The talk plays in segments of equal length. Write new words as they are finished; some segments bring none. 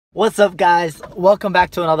What's up, guys? Welcome back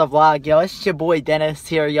to another vlog, yo. It's your boy Dennis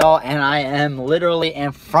here, y'all, and I am literally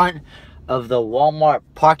in front of the Walmart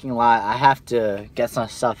parking lot. I have to get some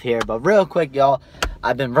stuff here, but real quick, y'all,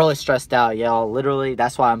 I've been really stressed out, y'all. Literally,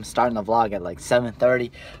 that's why I'm starting the vlog at like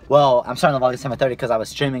 7:30. Well, I'm starting the vlog at 7:30 because I was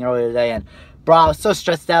streaming earlier today, and bro, I was so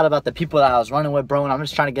stressed out about the people that I was running with, bro, and I'm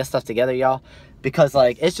just trying to get stuff together, y'all, because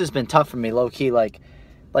like it's just been tough for me, low key, like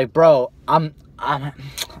bro, I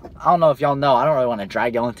don't know if y'all know, I don't really want to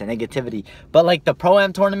drag y'all into negativity, but like the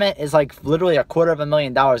Pro-Am tournament is like literally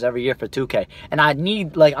 $250,000 every year for 2K, and I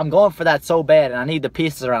need, like, I'm going for that so bad, and I need the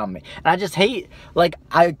pieces around me, and I just hate, like,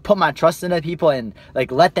 I put my trust into people and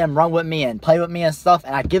like let them run with me and play with me and stuff,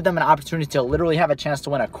 and I give them an opportunity to literally have a chance to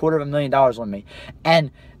win $250,000 with me, and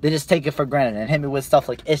they just take it for granted and hit me with stuff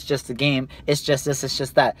like, it's just a game, it's just this, it's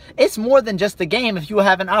just that. It's more than just a game if you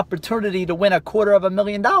have an opportunity to win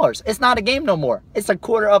 $250,000. It's not a game no more. It's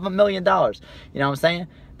 $250,000. You know what I'm saying?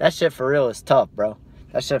 That shit for real is tough, bro.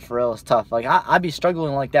 That shit for real is tough. Like, I be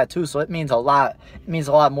struggling like that too, so it means a lot. It means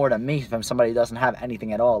a lot more to me from somebody who doesn't have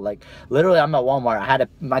anything at all. Like, literally, I'm at Walmart.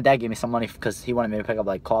 My dad gave me some money because he wanted me to pick up,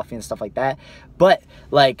 like, coffee and stuff like that. But,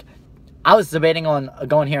 like, I was debating on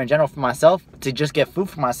going here in general for myself to just get food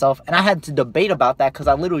for myself, and I had to debate about that because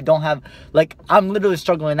I literally don't have, like, I'm literally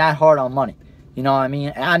struggling that hard on money. You know what I mean?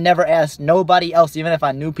 And I never asked nobody else, even if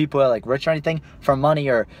I knew people were like rich or anything, for money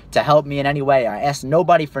or to help me in any way. I asked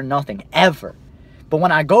nobody for nothing, ever. But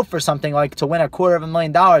when I go for something like to win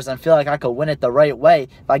 $250,000 and feel like I could win it the right way,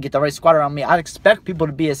 if I get the right squad around me, I'd expect people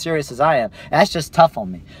to be as serious as I am. And that's just tough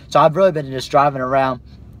on me. So I've really been just driving around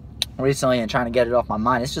recently and trying to get it off my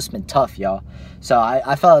mind. It's just been tough, y'all. So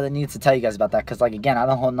I felt the need to tell you guys about that because, like, again, I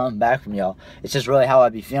don't hold nothing back from y'all. It's just really how I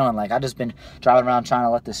be feeling. Like, I just been driving around trying to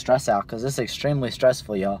let this stress out because it's extremely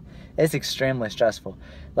stressful, y'all. It's extremely stressful.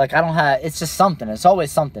 Like, I don't have, it's just something. It's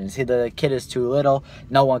always something. It's either the kid is too little,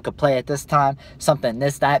 no one could play at this time, something,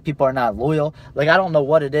 this, that, people are not loyal. Like, I don't know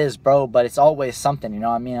what it is, bro, but it's always something, you know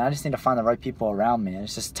what I mean? I just need to find the right people around me, and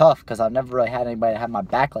it's just tough because I've never really had anybody to have my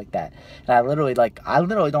back like that. And I literally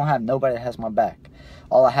don't have nobody that has my back.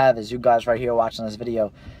 All I have is you guys right here watching this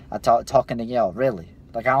video, talking to y'all, really.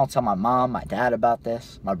 Like, I don't tell my mom, my dad about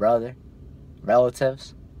this, my brother,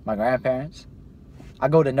 relatives, my grandparents. I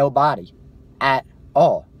go to nobody at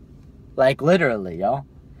all. Like, literally, y'all.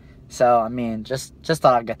 So, I mean, just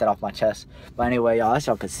thought I'd get that off my chest. But anyway, y'all, as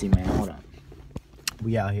y'all could see, man, hold on.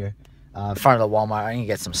 We out here in front of the Walmart. I need to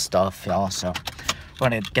get some stuff, y'all. So, we're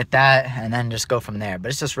going to get that and then just go from there. But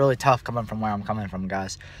it's just really tough coming from where I'm coming from,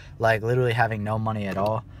 guys. Like, literally having no money at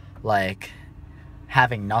all. Like,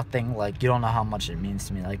 having nothing. Like, you don't know how much it means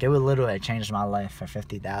to me. Like, it would literally change my life for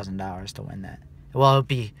 $50,000 to win that. Well,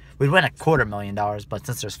 we'd win $250,000, but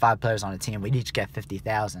since there's 5 players on the team, we'd each get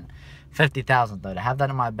 $50,000. $50,000 though, to have that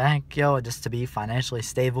in my bank, yo, just to be financially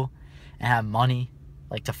stable and have money,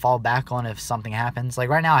 like, to fall back on if something happens. Like,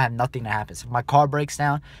 right now, I have nothing to happen. So if my car breaks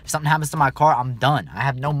down, if something happens to my car, I'm done. I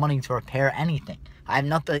have no money to repair anything. I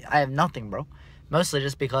have nothing, bro. Mostly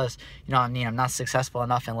just because, you know what I mean, I'm not successful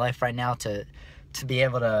enough in life right now to be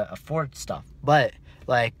able to afford stuff. But,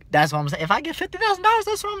 like, that's what I'm saying. If I get $50,000,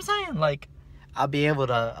 that's what I'm saying. Like, I'll be able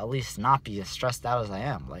to at least not be as stressed out as I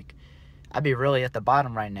am. Like, I'd be really at the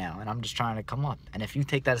bottom right now, and I'm just trying to come up. And if you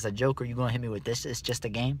take that as a joke, or you're gonna hit me with this, it's just a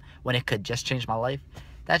game, when it could just change my life,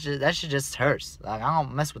 that shit just hurts. Like, I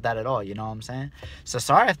don't mess with that at all, you know what I'm saying? So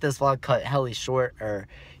sorry if this vlog cut helly short, or,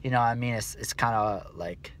 you know what I mean, it's kind of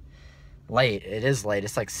like late. It is late.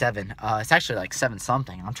 It's like 7. It's actually like 7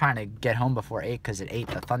 something. I'm trying to get home before 8 because at 8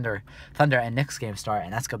 the Thunder and Knicks game start,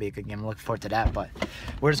 and that's gonna be a good game. I'm looking forward to that. But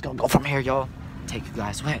we're just gonna go from here, y'all. Take you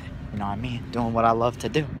guys with, you know what I mean? Doing what I love to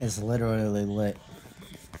do. It's literally lit.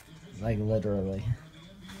 Like, literally.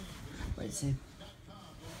 Wait, see?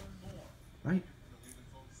 Right?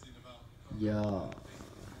 Yo.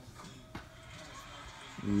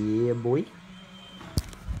 Yeah, boy.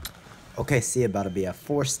 Okay, see, about to be a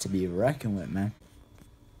force to be reckoned with, man.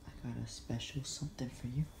 I got a special something for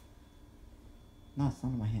you. No, it's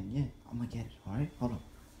not in my hand yet. I'm gonna get it, alright? Hold on.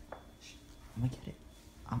 Shh. I'm gonna get it.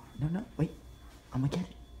 No, wait. I'm gonna get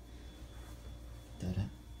it. Da-da,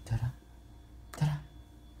 da-da, da-da.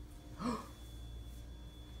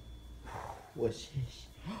 What's this?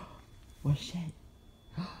 What's that?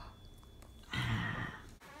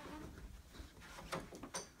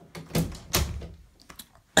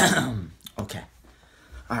 Okay.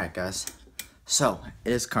 Alright, guys. So,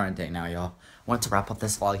 it is current day now, y'all. I want to wrap up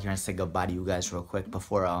this vlog here and say goodbye to you guys real quick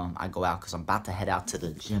before I go out, because I'm about to head out to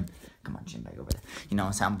the gym. Come on, gym bag over there. You know what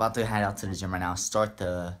I'm saying? I'm about to head out to the gym right now, start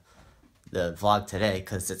the vlog today,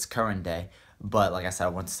 because it's current day. But, like I said, I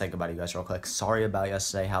want to say goodbye to you guys real quick. Sorry about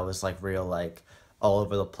yesterday, how it was, like, real, like, all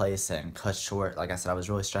over the place and cut short. Like I said, I was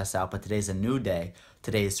really stressed out, but today's a new day.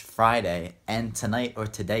 Today's Friday, and tonight or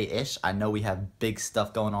today-ish, I know we have big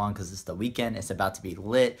stuff going on because it's the weekend. It's about to be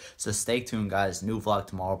lit, so stay tuned, guys. New vlog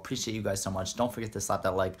tomorrow. Appreciate you guys so much. Don't forget to slap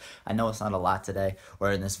that like. I know it's not a lot today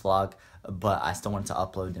or in this vlog, but I still wanted to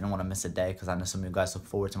upload. Didn't want to miss a day because I know some of you guys look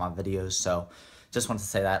forward to my videos, so just wanted to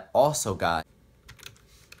say that. Also, guys,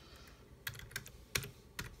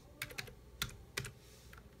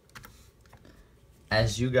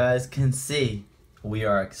 as you guys can see, we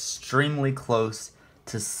are extremely close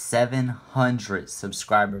to 700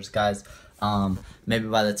 subscribers, guys. Maybe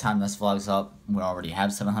by the time this vlog's up, we already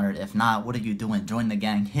have 700. If not, what are you doing? Join the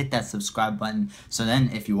gang, hit that subscribe button. So then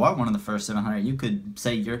if you are one of the first 700, you could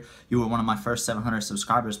say you were one of my first 700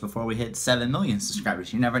 subscribers before we hit 7 million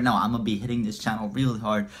subscribers. You never know. I'm gonna be hitting this channel really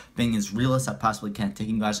hard, being as real as I possibly can,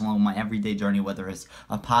 taking you guys along with my everyday journey, whether it's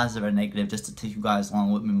a positive or negative, just to take you guys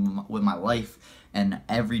along with me with my life and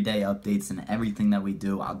everyday updates and everything that we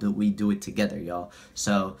do. We do it together, y'all.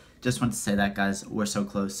 So just want to say that, guys, we're so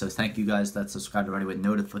close. So thank you guys that subscribed already with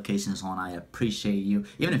notifications on. I appreciate you.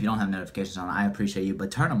 Even if you don't have notifications on, I appreciate you,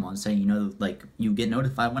 but turn them on so you know, like, you get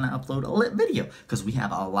notified when I upload a lit video, because we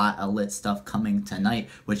have a lot of lit stuff coming tonight,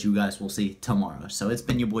 which you guys will see tomorrow. So it's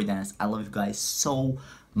been your boy Dennis. I love you guys so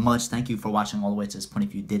much. Thank you for watching all the way to this point.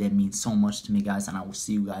 If you did, it means so much to me, guys, and I will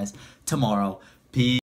see you guys tomorrow. Peace.